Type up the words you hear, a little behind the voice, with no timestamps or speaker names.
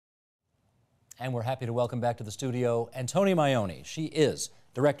And we're happy to welcome back to the studio Antonia Maioni. She is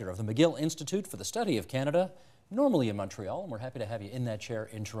director of the McGill Institute for the Study of Canada, normally in Montreal, and we're happy to have you in that chair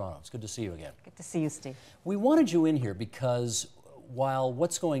in Toronto. It's good to see you again. Good to see you, Steve. We wanted you in here because while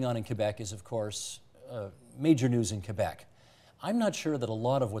what's going on in Quebec is, of course, major news in Quebec, I'm not sure that a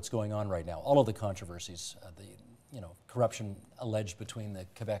lot of what's going on right now, all of the controversies, the corruption alleged between the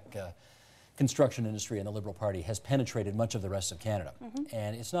Quebec construction industry and the Liberal Party has penetrated much of the rest of Canada.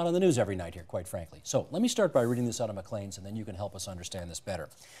 And it's not on the news every night here, quite frankly. So let me start by reading this out of Maclean's, and then you can help us understand this better.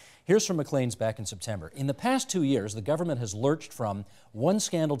 Here's from Maclean's back in September. In the past 2 years, the government has lurched from one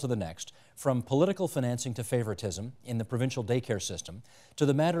scandal to the next, from political financing to favoritism in the provincial daycare system, to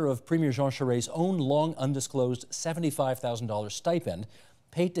the matter of Premier Jean Charest's own long undisclosed $75,000 stipend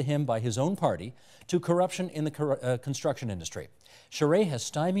paid to him by his own party, to corruption in the construction industry. Charest has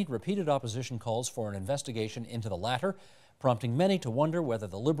stymied repeated opposition calls for an investigation into the latter, prompting many to wonder whether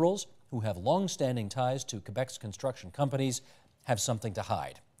the Liberals, who have long-standing ties to Quebec's construction companies, have something to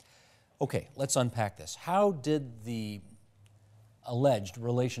hide. Okay, let's unpack this. How did the alleged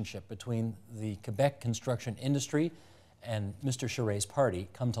relationship between the Quebec construction industry and Mr. Charest's party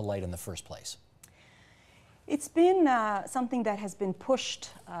come to light in the first place? It's been something that has been pushed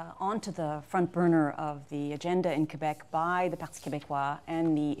onto the front burner of the agenda in Quebec by the Parti Québécois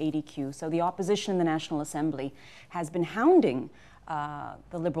and the ADQ. So the opposition in the National Assembly has been hounding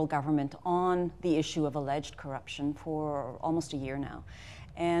the Liberal government on the issue of alleged corruption for almost a year now.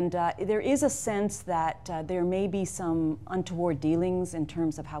 And there is a sense that there may be some untoward dealings in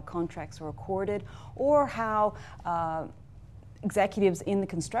terms of how contracts were accorded, or how executives in the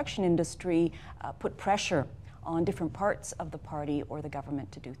construction industry put pressure on different parts of the party or the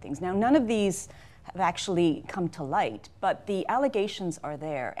government to do things. Now, none of these have actually come to light, but the allegations are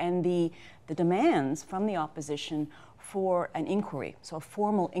there, and the demands from the opposition for an inquiry, so a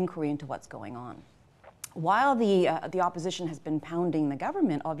formal inquiry into what's going on. While the opposition has been pounding the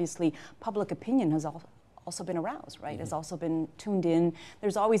government, obviously public opinion has also been aroused, right? Has also been tuned in.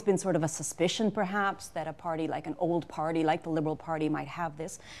 There's always been sort of a suspicion, perhaps, that a party like an old party, like the Liberal Party, might have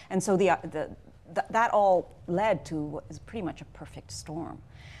this. And so that all led to what is pretty much a perfect storm.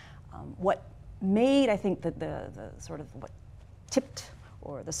 What made, I think, the sort of what tipped,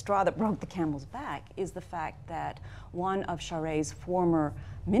 or the straw that broke the camel's back, is the fact that one of Charest's former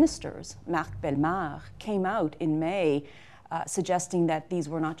ministers, Marc Bellemare, came out in May suggesting that these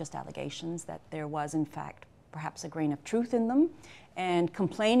were not just allegations, that there was, in fact, perhaps a grain of truth in them, and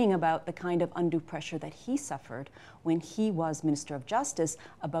complaining about the kind of undue pressure that he suffered when he was Minister of Justice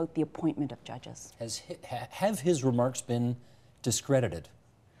about the appointment of judges. Have his remarks been discredited?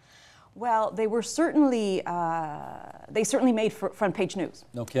 Well, they were certainly, they certainly made front page news.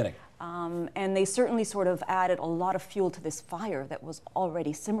 No kidding. And they certainly sort of added a lot of fuel to this fire that was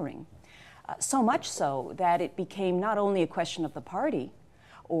already simmering. So much so that it became not only a question of the party,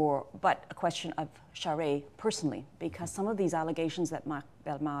 but a question of Charest personally, because some of these allegations that Marc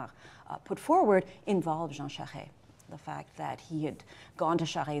Bellemare put forward involved Jean Charest. The fact that he had gone to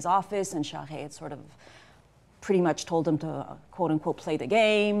Charest's office and Charest had sort of pretty much told him to, quote unquote, play the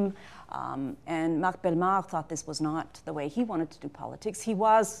game. And Marc Bellemare thought this was not the way he wanted to do politics. He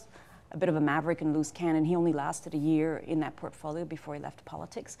was a bit of a maverick and loose cannon. He only lasted a year in that portfolio before he left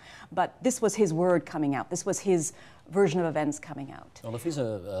politics. But this was his word coming out. This was his version of events coming out. Well, if he's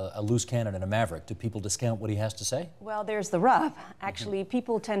a loose cannon and a maverick, do people discount what he has to say? Well, there's the rub. Actually,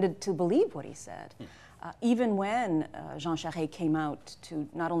 people tended to believe what he said. Even when Jean Charest came out to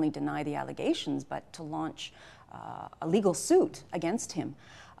not only deny the allegations, but to launch a legal suit against him.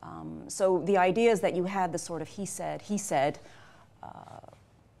 So the idea is that you had the sort of he said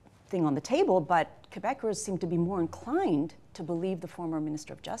thing on the table, but Quebecers seem to be more inclined to believe the former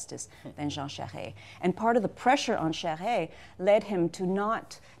Minister of Justice than Jean Charest. And part of the pressure on Charest led him to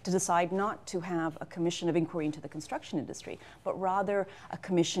decide not to have a commission of inquiry into the construction industry, but rather a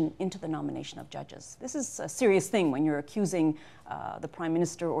commission into the nomination of judges. This is a serious thing when you're accusing the Prime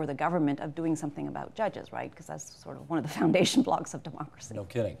Minister or the government of doing something about judges, right? Because that's sort of one of the foundation blocks of democracy. No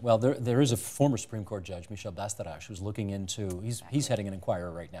kidding. Well, there is a former Supreme Court judge, Michel Bastarache, who's looking into, he's heading an inquiry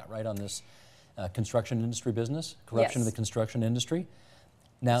right now, right, on this construction industry business, corruption in the construction industry.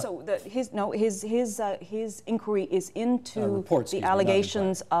 Now, so his inquiry is into the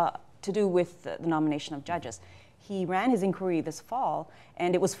allegations to do with the nomination of judges. He ran his inquiry this fall,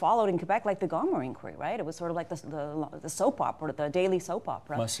 and it was followed in Quebec like the Gomer inquiry, right? It was sort of like the soap opera, the daily soap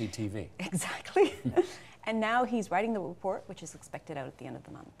opera. Must-see TV. Exactly. And now he's writing the report, which is expected out at the end of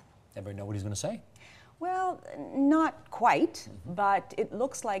the month. Everybody know what he's going to say? Well, not quite, but it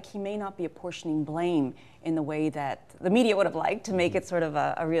looks like he may not be apportioning blame in the way that the media would have liked to make it sort of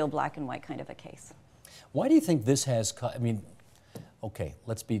a real black and white kind of a case. Why do you think this has, I mean, okay,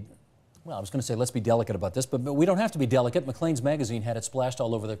 let's be, well, I was going to say let's be delicate about this, but we don't have to be delicate. Maclean's magazine had it splashed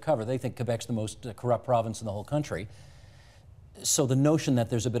all over their cover. They think Quebec's the most corrupt province in the whole country. So the notion that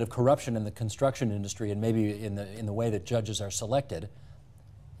there's a bit of corruption in the construction industry and maybe in the way that judges are selected,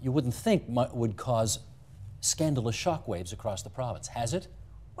 you wouldn't think would cause scandalous shockwaves across the province. Has it?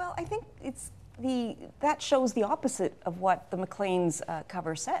 Well, I think that shows the opposite of what the Maclean's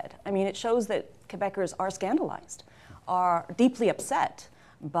cover said. I mean, it shows that Quebecers are scandalized, are deeply upset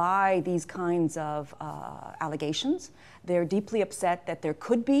by these kinds of allegations. They're deeply upset that there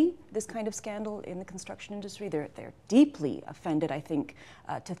could be this kind of scandal in the construction industry. They're deeply offended, I think,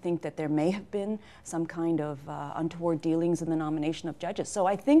 to think that there may have been some kind of untoward dealings in the nomination of judges. So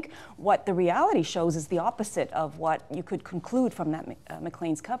I think what the reality shows is the opposite of what you could conclude from that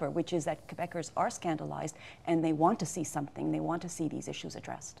Maclean's cover, which is that Quebecers are scandalized and they want to see something. They want to see these issues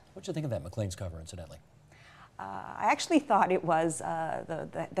addressed. What do you think of that Maclean's cover, incidentally? I actually thought it was,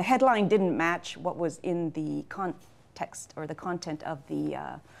 the headline didn't match what was in the context or the content of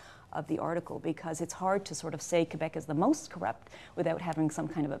the article, because it's hard to sort of say Quebec is the most corrupt without having some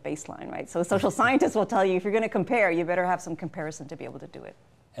kind of a baseline, right? So social scientists will tell you if you're going to compare, you better have some comparison to be able to do it.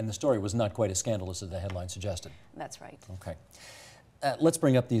 And the story was not quite as scandalous as the headline suggested. That's right. Okay. Let's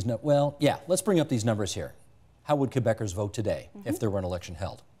bring up these, let's bring up these numbers here. How would Quebecers vote today if there were an election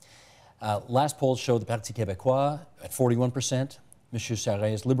held? Last polls showed the Parti Québécois at 41%, M.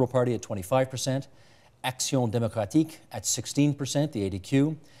 Charest's Liberal Party at 25%, Action démocratique at 16%, the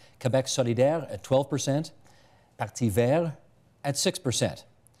ADQ, Québec solidaire at 12%, Parti vert at 6%.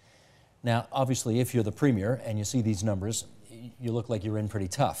 Now, obviously, if you're the Premier and you see these numbers, you look like you're in pretty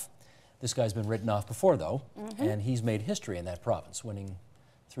tough. This guy's been written off before, though, and he's made history in that province, winning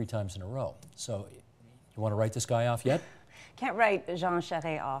 3 times in a row. So, you want to write this guy off yet? Can't write Jean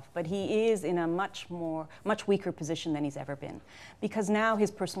Charest off, but he is in a much weaker position than he's ever been, because now his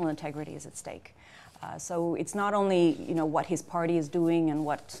personal integrity is at stake. So it's not only what his party is doing and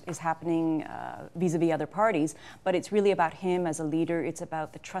what is happening vis-a-vis other parties, but it's really about him as a leader. It's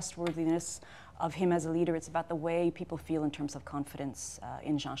about the trustworthiness of him as a leader. It's about the way people feel in terms of confidence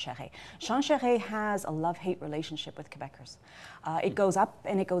in Jean Charest. Jean Charest has a love-hate relationship with Quebecers. It goes up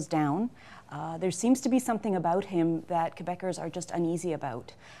and it goes down. There seems to be something about him that Quebecers are just uneasy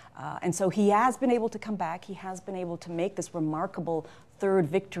about. And so he has been able to come back. He has been able to make this remarkable 3rd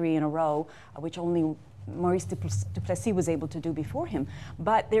victory in a row, which only Maurice Duplessis was able to do before him.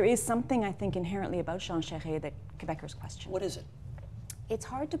 But there is something, I think, inherently about Jean Charest that Quebecers question. What is it? It's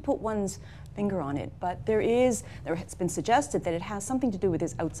hard to put one's finger on it, but it's been suggested that it has something to do with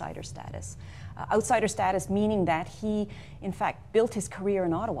his outsider status. Outsider status meaning that he, in fact, built his career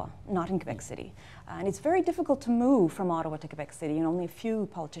in Ottawa, not in Quebec City. And it's very difficult to move from Ottawa to Quebec City, and only a few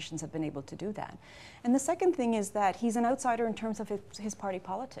politicians have been able to do that. And the second thing is that he's an outsider in terms of his party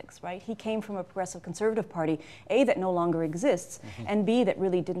politics, right? He came from a progressive conservative party, A, that no longer exists, and B, that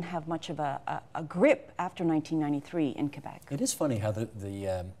really didn't have much of a grip after 1993 in Quebec. It is funny how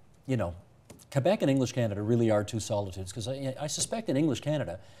Quebec and English Canada really are 2 solitudes, because I suspect in English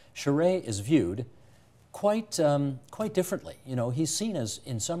Canada, Charest is viewed quite differently. He's seen as,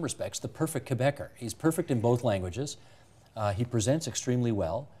 in some respects, the perfect Quebecer. He's perfect in both languages. He presents extremely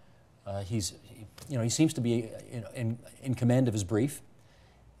well. He seems to be in command of his brief,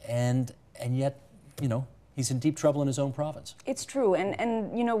 and yet, he's in deep trouble in his own province. It's true,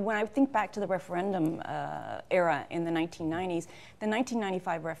 and when I think back to the referendum era in the 1990s, the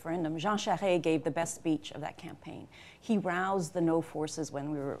 1995 referendum, Jean Charest gave the best speech of that campaign. He roused the no forces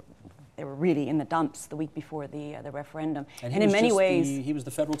when they were really in the dumps the week before the referendum. And in many ways, he was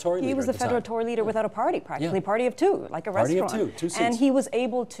the federal Tory leader. He was the federal Tory leader without a party, practically party of 2, like a restaurant. Party of 2 seats. And he was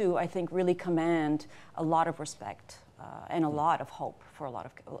able to, I think, really command a lot of respect and a lot of hope for a lot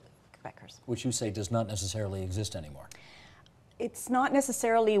of Quebecers. Which you say does not necessarily exist anymore. It's not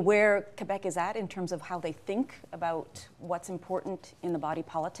necessarily where Quebec is at in terms of how they think about what's important in the body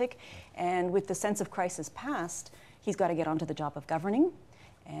politic. And with the sense of crisis past, he's got to get onto the job of governing.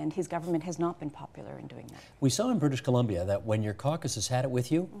 And his government has not been popular in doing that. We saw in British Columbia that when your caucus has had it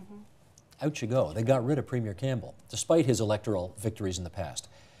with you, out you go. They got rid of Premier Campbell, despite his electoral victories in the past.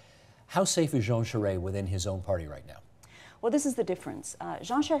 How safe is Jean Charest within his own party right now? Well, this is the difference.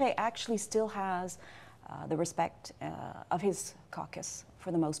 Jean Charest actually still has the respect of his caucus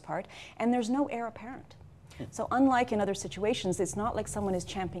for the most part, and there's no heir apparent. So unlike in other situations, it's not like someone is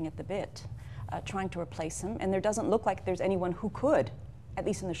champing at the bit, trying to replace him, and there doesn't look like there's anyone who could, at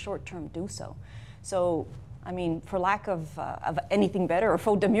least in the short term, do so. So, I mean, for lack of anything better, or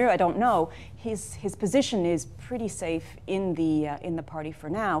faute de mieux, I don't know, his position is pretty safe in the party for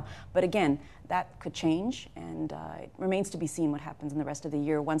now. But again, that could change, and it remains to be seen what happens in the rest of the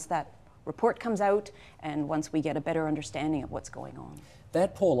year once that report comes out and once we get a better understanding of what's going on.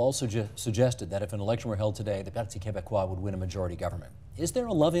 That poll also suggested that if an election were held today, the Parti Québécois would win a majority government. Is there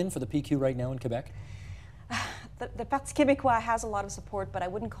a love-in for the PQ right now in Quebec? The Parti Québécois has a lot of support, but I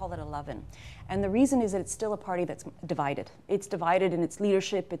wouldn't call it a love-in. And the reason is that it's still a party that's divided. It's divided in its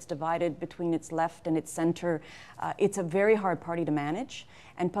leadership, it's divided between its left and its center. It's a very hard party to manage.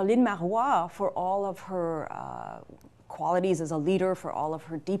 And Pauline Marois, for all of her qualities as a leader, for all of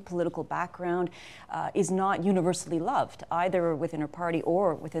her deep political background, is not universally loved, either within her party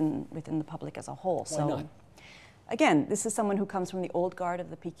or within the public as a whole. Why not? Again, this is someone who comes from the old guard of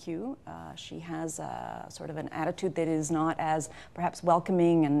the PQ. She has sort of an attitude that is not as perhaps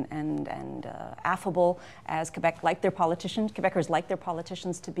welcoming and affable as Quebecers like their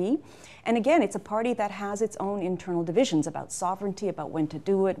politicians to be. And again, it's a party that has its own internal divisions about sovereignty, about when to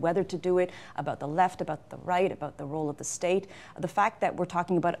do it, whether to do it, about the left, about the right, about the role of the state. The fact that we're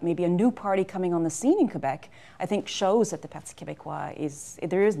talking about maybe a new party coming on the scene in Quebec, I think shows that the Parti Québécois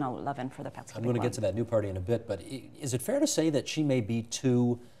there is no love-in for the Parti Québécois. I'm going to get to that new party in a bit, but is it fair to say that she may be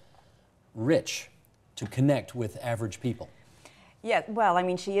too rich to connect with average people? Yeah, well, I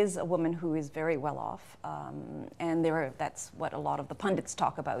mean, she is a woman who is very well off, and that's what a lot of the pundits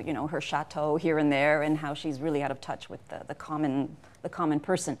talk about, you know, her chateau here and there, and how she's really out of touch with the common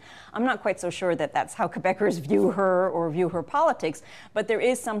person. I'm not quite so sure that that's how Quebecers view her or view her politics, but there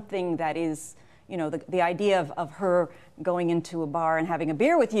is something that is, you know, the idea of her going into a bar and having a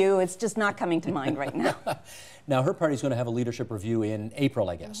beer with you, it's just not coming to mind right now. Now, her party's going to have a leadership review in April,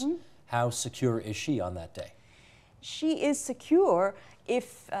 I guess. Mm-hmm. How secure is she on that day? She is secure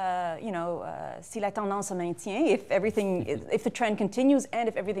if, si la tendance se maintient, if the trend continues and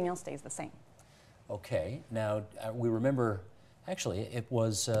if everything else stays the same. Okay. Now, we remember, actually, it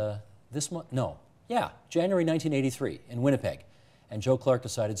was this month, January 1983 in Winnipeg. And Joe Clark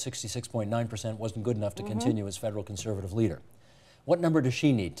decided 66.9% wasn't good enough to continue as federal conservative leader. What number does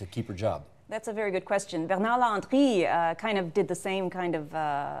she need to keep her job? That's a very good question. Bernard Landry kind of did the same kind of,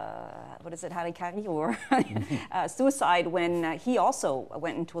 harikari or suicide when he also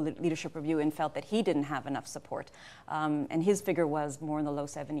went into a leadership review and felt that he didn't have enough support. And his figure was more in the low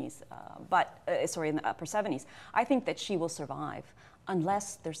 70s, in the upper 70s. I think that she will survive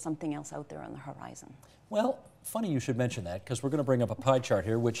unless there's something else out there on the horizon. Well, funny you should mention that, because we're going to bring up a pie chart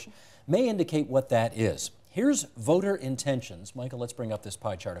here which may indicate what that is. Here's voter intentions. Michael, let's bring up this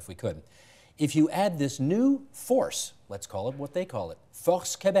pie chart if we could. If you add this new force, let's call it what they call it,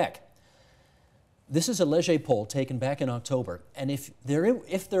 Force Québec. This is a Léger poll taken back in October, and if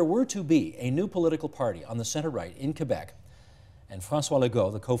there were to be a new political party on the center-right in Quebec, and François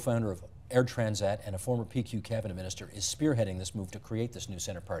Legault, the co-founder of Air Transat and a former PQ cabinet minister, is spearheading this move to create this new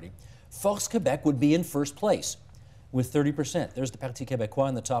center party, Force Québec would be in first place with 30%. There's the Parti Québécois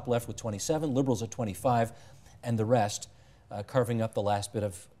in the top left with 27, Liberals at 25, and the rest carving up the last bit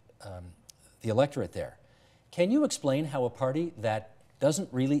of the electorate there. Can you explain how a party that doesn't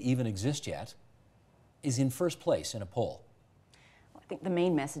really even exist yet is in first place in a poll? Well, I think the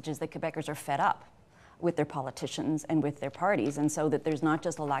main message is that Quebecers are fed up with their politicians and with their parties, and so that there's not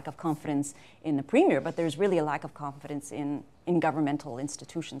just a lack of confidence in the premier, but there's really a lack of confidence in governmental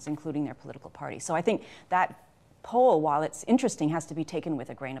institutions, including their political party. So I think that poll, while it's interesting, has to be taken with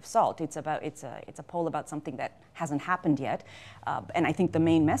a grain of salt. It's a poll about something that hasn't happened yet, and I think the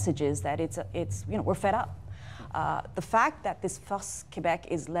main message is that we're fed up. The fact that this Force Québec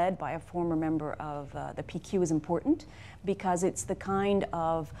is led by a former member of the PQ is important because it's the kind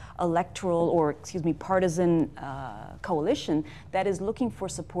of partisan coalition that is looking for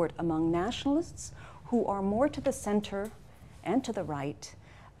support among nationalists who are more to the center and to the right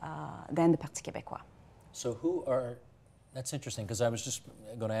than the Parti Québécois. So that's interesting, because I was just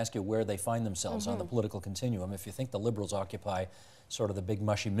going to ask you where they find themselves on the political continuum. If you think the Liberals occupy sort of the big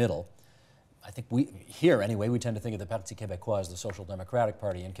mushy middle, I think we tend to think of the Parti Québécois as the Social Democratic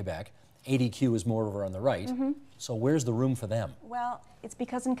Party in Quebec. ADQ is more over on the right. So where's the room for them? Well, it's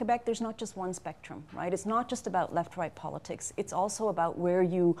because in Quebec there's not just one spectrum, right? It's not just about left-right politics. It's also about where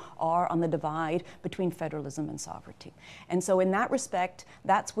you are on the divide between federalism and sovereignty. And so in that respect,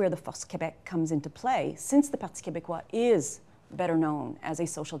 that's where the Force Québec comes into play, since the Parti Québécois is better known as a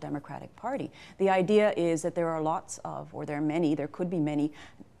social democratic party. The idea is that there could be many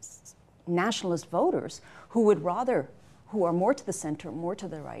nationalist voters who would rather who are more to the center, more to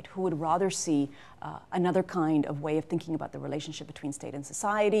the right, who would rather see another kind of way of thinking about the relationship between state and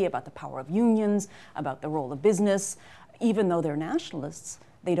society, about the power of unions, about the role of business. Even though they're nationalists,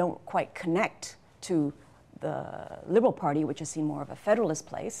 they don't quite connect to the Liberal Party, which has seen more of a federalist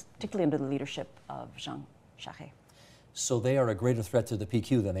place, particularly under the leadership of Jean Charest. So they are a greater threat to the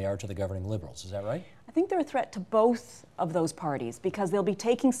PQ than they are to the governing Liberals, is that right? I think they're a threat to both of those parties because they'll be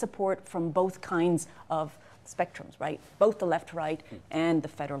taking support from both kinds of spectrums, right? Both the left-right and the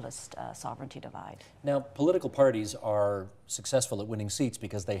federalist sovereignty divide. Now, political parties are successful at winning seats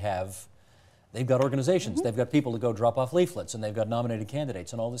because they've got organizations, they've got people to go drop off leaflets, and they've got nominated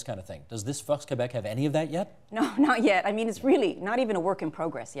candidates and all this kind of thing. Does this Vox Quebec have any of that yet? No, not yet. I mean, it's really not even a work in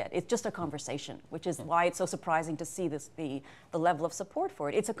progress yet. It's just a conversation, which is why it's so surprising to see the level of support for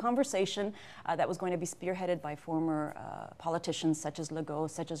it. It's a conversation that was going to be spearheaded by former politicians such as Legault,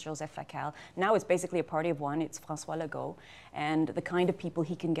 such as Joseph Facal. Now it's basically a party of one. It's François Legault and the kind of people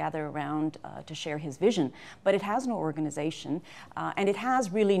he can gather around to share his vision. But it has no organization, and it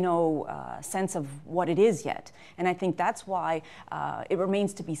has really no sense of what it is yet. And I think that's why it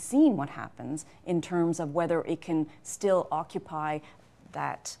remains to be seen what happens in terms of whether it can still occupy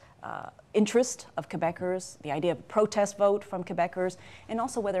that interest of Quebecers, the idea of a protest vote from Quebecers, and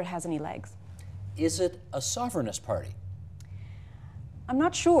also whether it has any legs. Is it a sovereignist party? I'm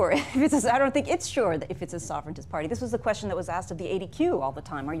not sure I don't think it's sure that if it's a sovereigntist party. This was the question that was asked of the ADQ all the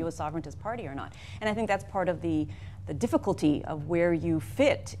time. Are you a sovereigntist party or not? And I think that's part of the difficulty of where you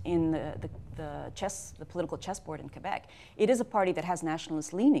fit in the political chessboard in Quebec. It is a party that has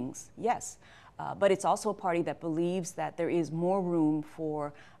nationalist leanings, yes, but it's also a party that believes that there is more room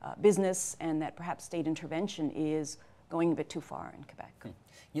for business and that perhaps state intervention is going a bit too far in Quebec.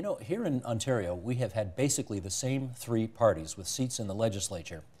 You know, here in Ontario, we have had basically the same three parties with seats in the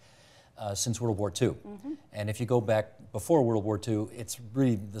legislature since World War II. And if you go back before World War II, it's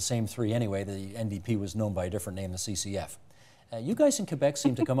really the same three anyway. The NDP was known by a different name, the CCF. You guys in Quebec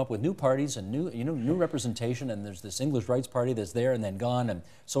seem to come up with new parties and new representation, and there's this English Rights Party that's there and then gone, and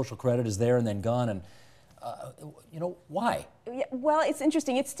Social Credit is there and then gone, and why? Yeah, well, it's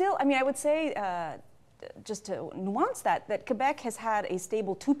interesting. It's still, I mean, I would say, just to nuance that Quebec has had a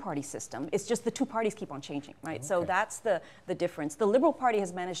stable two-party system. It's just the two parties keep on changing, right? Okay. So that's the difference. The Liberal Party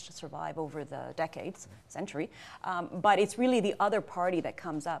has managed to survive over the decades, century, but it's really the other party that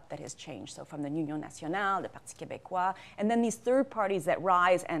comes up that has changed. So from the Union Nationale, the Parti Québécois, and then these third parties that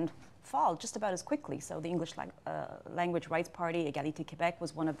rise and fall just about as quickly. So the English Language Rights Party, Égalité Québec,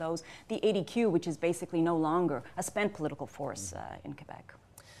 was one of those. The ADQ, which is basically no longer a spent political force in Quebec.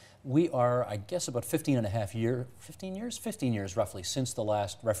 We are, I guess, about 15 years roughly since the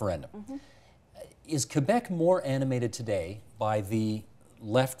last referendum. Is Quebec more animated today by the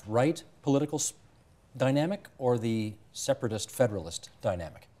left-right political dynamic or the separatist-federalist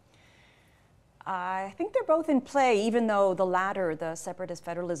dynamic? I think they're both in play, even though the latter, the separatist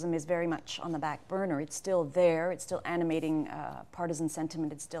federalism, is very much on the back burner. It's still there. It's still animating partisan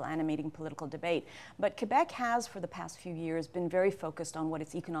sentiment. It's still animating political debate. But Quebec has, for the past few years, been very focused on what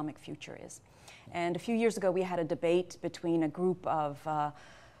its economic future is. And a few years ago, we had a debate between a group of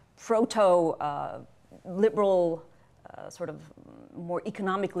proto-liberal, sort of more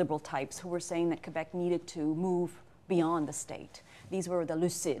economic liberal types who were saying that Quebec needed to move beyond the state. These were the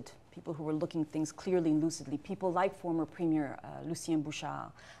lucid, people who were looking things clearly and lucidly, people like former Premier Lucien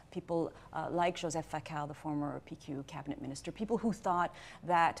Bouchard, people like Joseph Facal, the former PQ cabinet minister, people who thought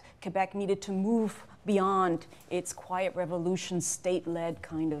that Quebec needed to move beyond its quiet revolution, state-led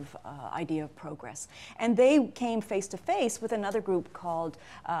kind of idea of progress. And they came face to face with another group called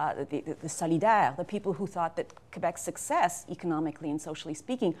the Solidaires, the people who thought that Quebec's success, economically and socially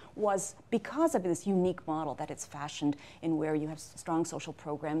speaking, was because of this unique model that it's fashioned in where you have strong social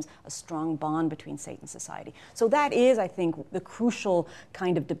programs, a strong bond between state and society. So that is, I think, the crucial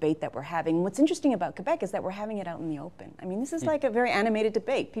kind of debate that we're having. What's interesting about Quebec is that we're having it out in the open. I mean, this is like a very animated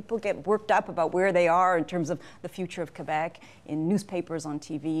debate. People get worked up about where they are in terms of the future of Quebec, in newspapers, on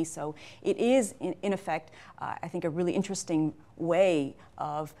TV. So it is, in effect, I think, a really interesting way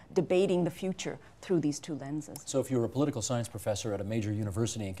of debating the future through these two lenses. So if you were a political science professor at a major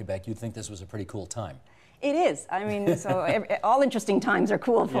university in Quebec, you'd think this was a pretty cool time. It is. I mean, so all interesting times are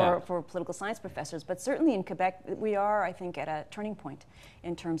cool for political science professors, but certainly in Quebec, we are, I think, at a turning point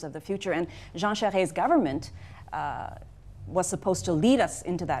in terms of the future. And Jean Charest's government was supposed to lead us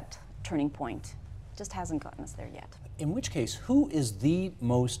into that turning point. Just hasn't gotten us there yet. In which case, who is the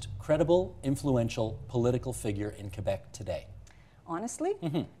most credible, influential political figure in Quebec today? Honestly,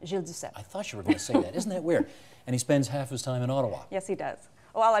 Gilles Duceppe. I thought you were going to say that. Isn't that weird? And he spends half his time in Ottawa. Yes, he does.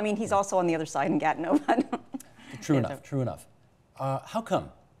 Well, I mean, he's also on the other side in Gatineau. True enough, true enough. How come?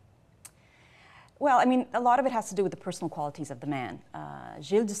 Well, I mean, a lot of it has to do with the personal qualities of the man.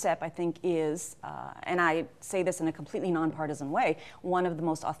 Gilles Duceppe, I think, is, and I say this in a completely nonpartisan way, one of the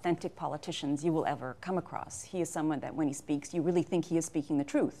most authentic politicians you will ever come across. He is someone that when he speaks, you really think he is speaking the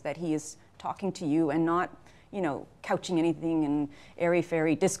truth, that he is talking to you and not, you know, couching anything in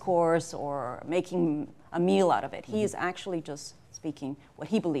airy-fairy discourse or making a meal out of it. He is actually just speaking what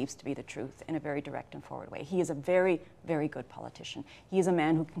he believes to be the truth in a very direct and forward way. He is a very, very good politician. He is a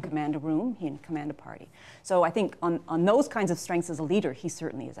man who can command a room, he can command a party. So I think on those kinds of strengths as a leader, he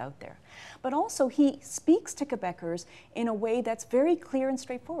certainly is out there. But also he speaks to Quebecers in a way that's very clear and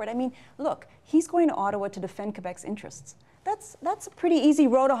straightforward. I mean, look, he's going to Ottawa to defend Quebec's interests. That's a pretty easy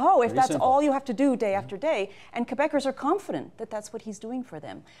row to hoe if that's simple. All you have to do day after day, and Quebecers are confident that that's what he's doing for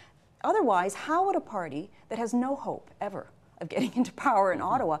them. Otherwise, how would a party that has no hope ever of getting into power in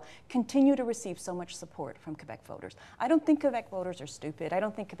Ottawa continue to receive so much support from Quebec voters? I don't think Quebec voters are stupid. I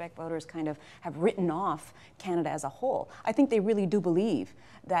don't think Quebec voters kind of have written off Canada as a whole. I think they really do believe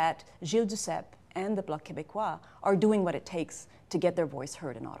that Gilles Duceppe and the Bloc Québécois are doing what it takes to get their voice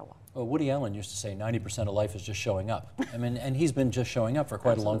heard in Ottawa. Well, Woody Allen used to say 90% of life is just showing up. I mean, and he's been just showing up for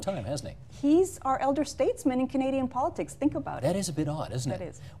quite a long time, hasn't he? He's our elder statesman in Canadian politics. Think about it. That is a bit odd, isn't it? That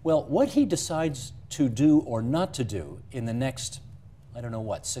is. Well, what he decides to do or not to do in the next, I don't know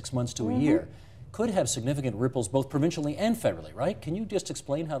what, 6 months to a year, could have significant ripples both provincially and federally, right? Can you just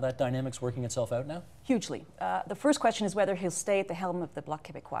explain how that dynamic's working itself out now? Hugely. The first question is whether he'll stay at the helm of the Bloc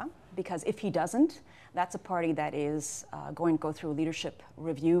Québécois, because if he doesn't, that's a party that is going to go through a leadership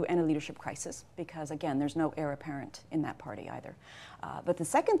review and a leadership crisis, because again, there's no heir apparent in that party either. But the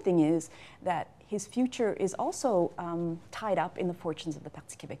second thing is that his future is also tied up in the fortunes of the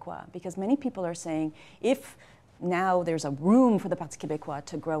Parti Québécois, because many people are saying if now there's a room for the Parti Québécois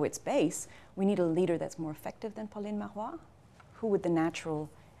to grow its base, we need a leader that's more effective than Pauline Marois. Who would the natural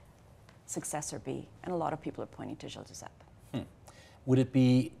successor be? And a lot of people are pointing to Gilles Duceppe. Would it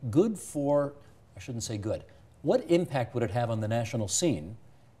be good for, I shouldn't say good, what impact would it have on the national scene?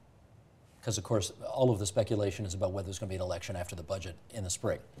 Because of course, all of the speculation is about whether there's going to be an election after the budget in the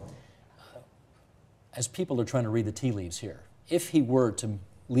spring. As people are trying to read the tea leaves here, if he were to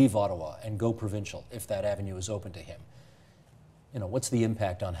leave Ottawa and go provincial, if that avenue is open to him, you know, what's the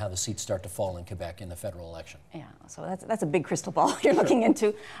impact on how the seats start to fall in Quebec in the federal election? Yeah, so that's a big crystal ball you're looking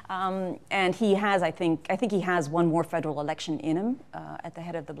into. And he has, I think he has one more federal election in him at the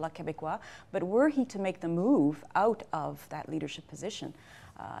head of the Bloc Québécois. But were he to make the move out of that leadership position,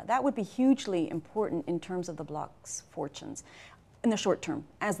 that would be hugely important in terms of the Bloc's fortunes in the short term,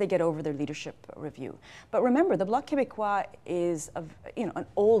 as they get over their leadership review. But remember, the Bloc Québécois is an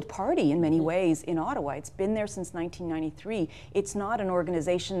old party in many ways in Ottawa. It's been there since 1993. It's not an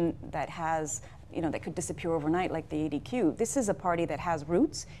organization that has, that could disappear overnight like the ADQ. This is a party that has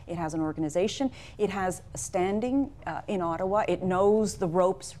roots. It has an organization. It has a standing in Ottawa. It knows the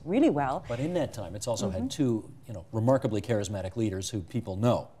ropes really well. But in that time, it's also had two, remarkably charismatic leaders who people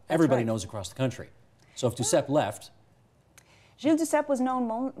know. Everybody knows across the country. So if Duceppe left, Gilles Duceppe was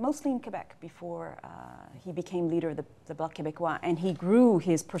known mostly in Quebec before he became leader of the Bloc Québécois, and he grew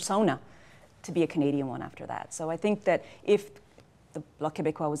his persona to be a Canadian one after that. So I think that if the Bloc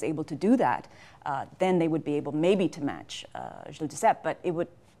Québécois was able to do that, then they would be able maybe to match Gilles Duceppe, but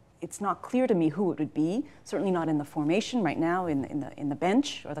it's not clear to me who it would be, certainly not in the formation right now, in the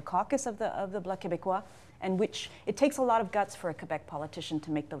bench or the caucus of the Bloc Québécois, and which it takes a lot of guts for a Quebec politician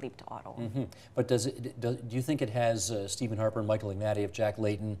to make the leap to Ottawa. But do you think it has Stephen Harper and Michael Ignatieff, Jack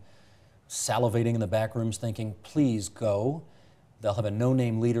Layton salivating in the back rooms thinking, please go? They'll have a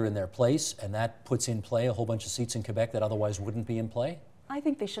no-name leader in their place, and that puts in play a whole bunch of seats in Quebec that otherwise wouldn't be in play? I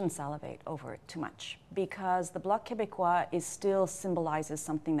think they shouldn't salivate over it too much, because the Bloc Québécois still symbolizes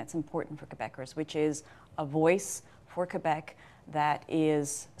something that's important for Quebecers, which is a voice for Quebec that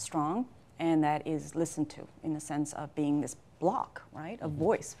is strong and that is listened to in the sense of being this bloc, right, a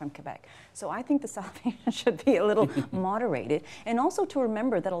voice from Quebec. So I think the salivation should be a little moderated, and also to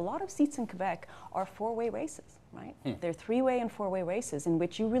remember that a lot of seats in Quebec are four-way races, right? They're three-way and four-way races in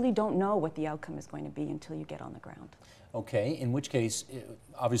which you really don't know what the outcome is going to be until you get on the ground. Okay, in which case,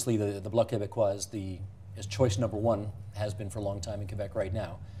 obviously the Bloc Québécois is choice number one, has been for a long time in Quebec right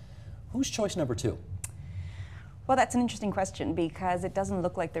now. Who's choice number two? Well, that's an interesting question, because it doesn't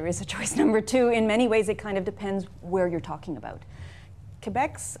look like there is a choice number two. In many ways, it kind of depends where you're talking about.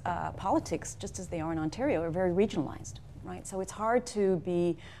 Quebec's politics, just as they are in Ontario, are very regionalized, right? So it's hard to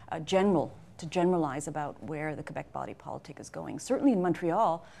be to generalize about where the Quebec body politic is going. Certainly in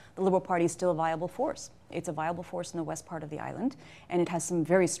Montreal, the Liberal Party is still a viable force. It's a viable force in the west part of the island, and it has some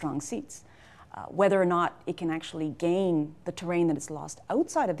very strong seats. Whether or not it can actually gain the terrain that it's lost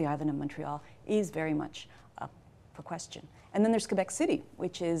outside of the island of Montreal is very much up for question. And then there's Quebec City,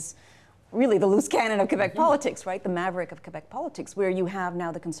 which is really the loose cannon of Quebec politics, right? The maverick of Quebec politics, where you have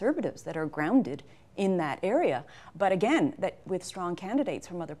now the Conservatives that are grounded in that area. But again, that with strong candidates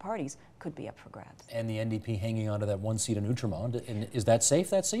from other parties could be up for grabs. And the NDP hanging on to that one seat in Outremont. And is that safe,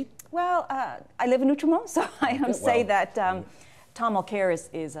 that seat? Well, I live in Outremont, so I say that Tom Mulcair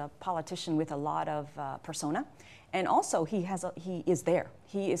is a politician with a lot of persona. And also, he is there.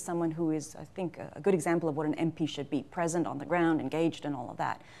 He is someone who is, I think, a good example of what an MP should be, present on the ground, engaged, and all of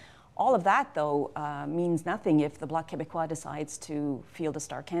that. All of that, though, means nothing if the Bloc Québécois decides to field a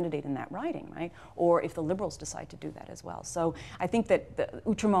star candidate in that riding, right? Or if the Liberals decide to do that as well. So I think that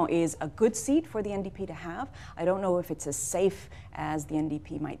Outremont is a good seat for the NDP to have. I don't know if it's as safe as the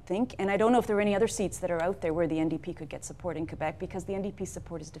NDP might think. And I don't know if there are any other seats that are out there where the NDP could get support in Quebec, because the NDP's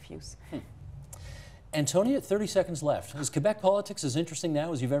support is diffuse. Antonia, 30 seconds left. Is Quebec politics as interesting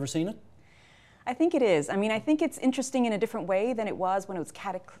now as you've ever seen it? I think it is. I mean, I think it's interesting in a different way than it was when it was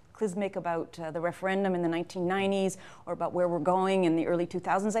cataclysmic about the referendum in the 1990s or about where we're going in the early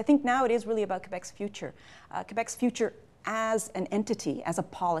 2000s. I think now it is really about Quebec's future. Quebec's future as an entity, as a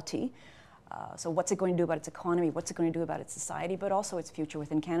polity. So what's it going to do about its economy? What's it going to do about its society? But also its future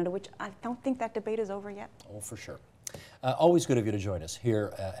within Canada, which I don't think that debate is over yet. Oh, for sure. Always good of you to join us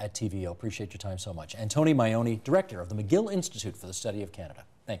here at TVO. Appreciate your time so much. Antonia Maioni, Director of the McGill Institute for the Study of Canada.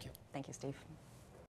 Thank you. Thank you, Steve.